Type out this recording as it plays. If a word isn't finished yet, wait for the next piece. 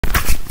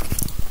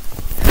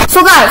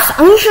So guys,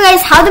 I'm gonna show you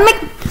guys how to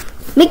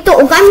make the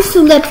origami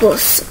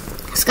slipers.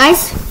 So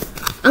guys,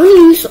 I'm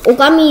gonna use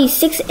origami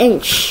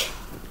 6-inch.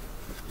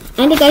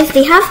 And guys,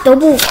 they have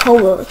double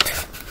colored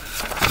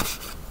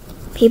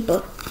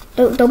paper.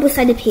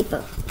 Double-sided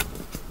paper.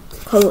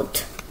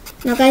 Colored.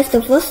 Now guys,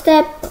 the first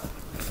step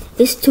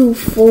is to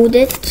fold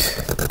it.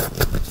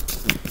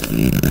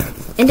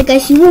 And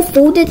guys, you will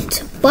fold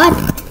it, but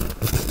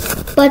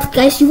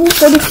guys, you will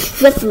fold it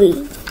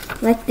strictly.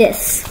 Like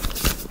this.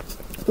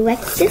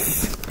 Like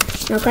this.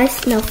 Now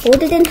guys, now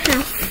fold it in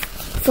half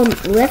from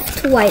left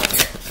to right.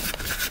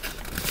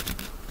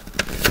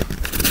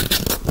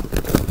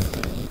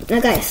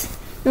 Now guys,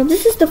 now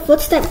this is the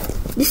first step.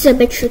 This is a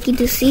bit tricky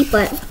to see,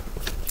 but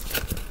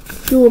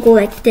you will go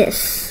like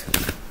this.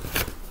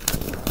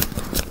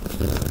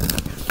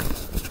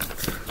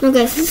 Now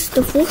guys, this is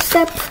the fourth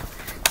step.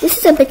 This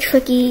is a bit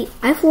tricky.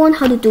 I've learned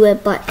how to do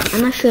it, but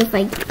I'm not sure if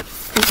I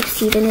can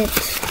succeed in it.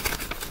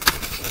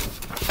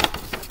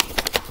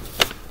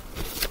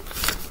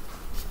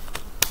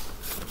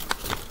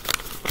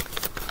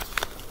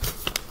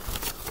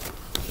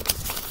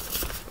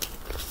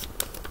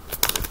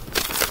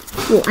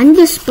 Oh, I need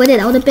to spread it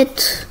out a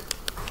bit.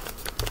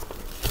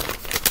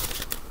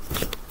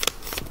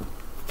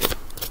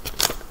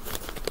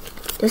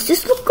 Does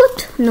this look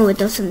good? No, it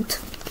doesn't.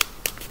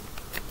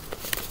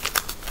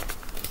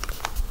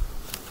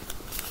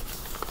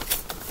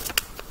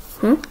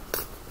 Huh?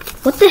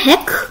 What the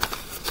heck?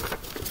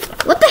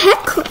 What the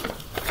heck?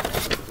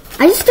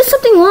 I just did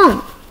something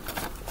wrong.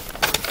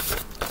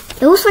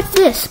 It was like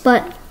this,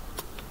 but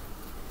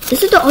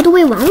is it the other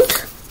way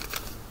around?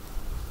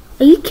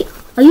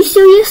 Are you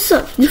serious,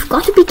 sir? You've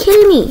got to be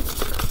kidding me.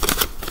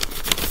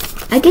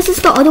 I guess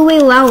it's the other way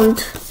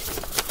around.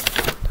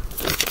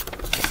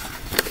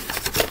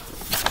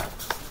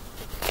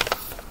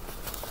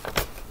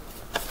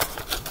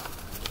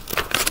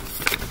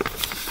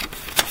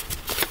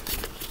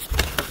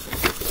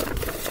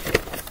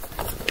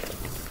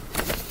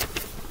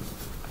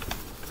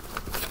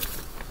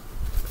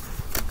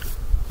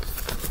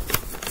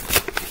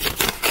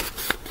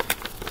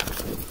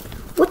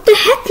 What the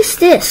heck is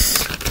this?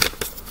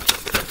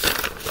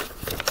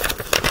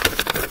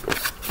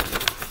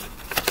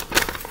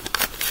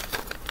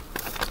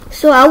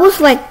 So I was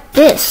like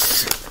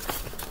this.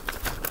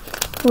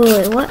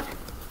 Wait, what?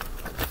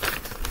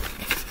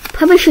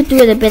 Probably should do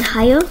it a bit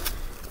higher.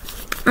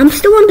 I'm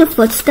still on the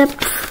first step.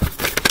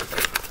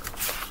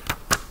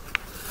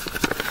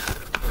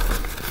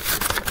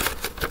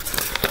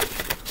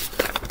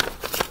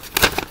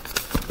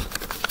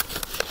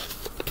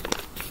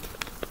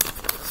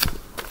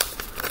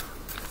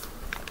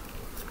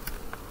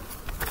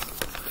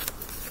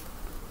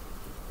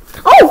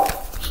 Oh!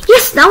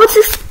 Yes, now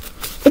it's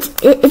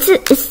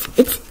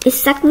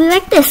exactly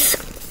like this.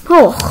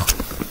 Oh,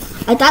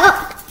 I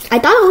thought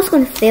I was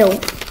gonna fail.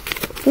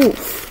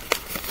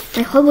 Oof,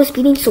 my heart was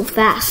beating so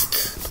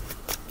fast.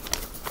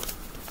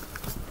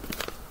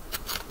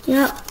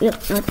 Yep.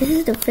 Now this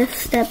is the fifth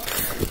step.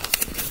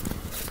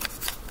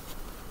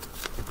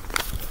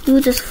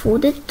 You just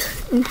fold it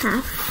in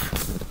half.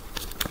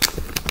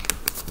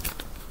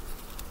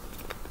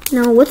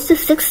 Now what's the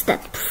sixth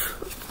step?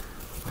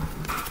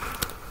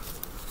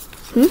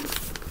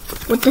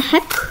 What the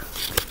heck?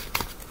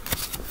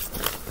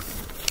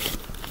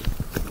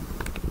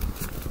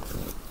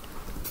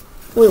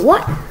 Wait,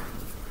 what?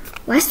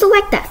 Why is it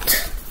like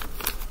that?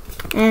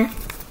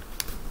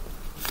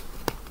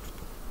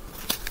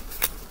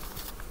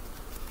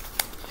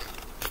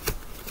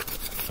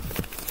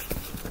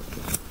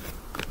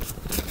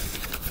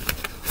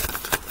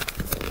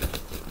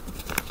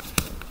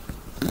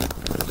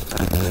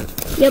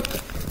 Yep.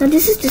 Now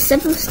this is the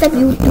seventh step.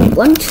 You do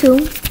 1, 2,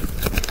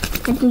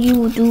 and then you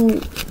will do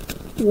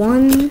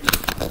 1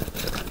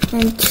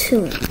 and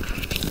 2.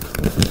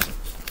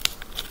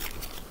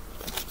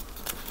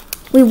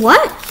 Wait,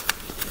 what?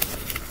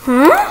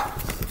 Huh?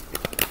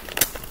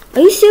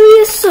 Are you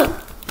serious?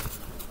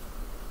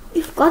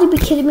 You've got to be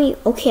kidding me.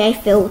 Okay, I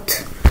failed.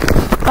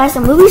 Guys,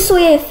 I'm really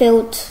sorry I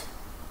failed.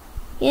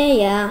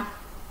 Yeah.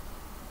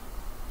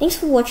 Thanks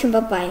for watching.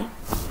 Bye-bye.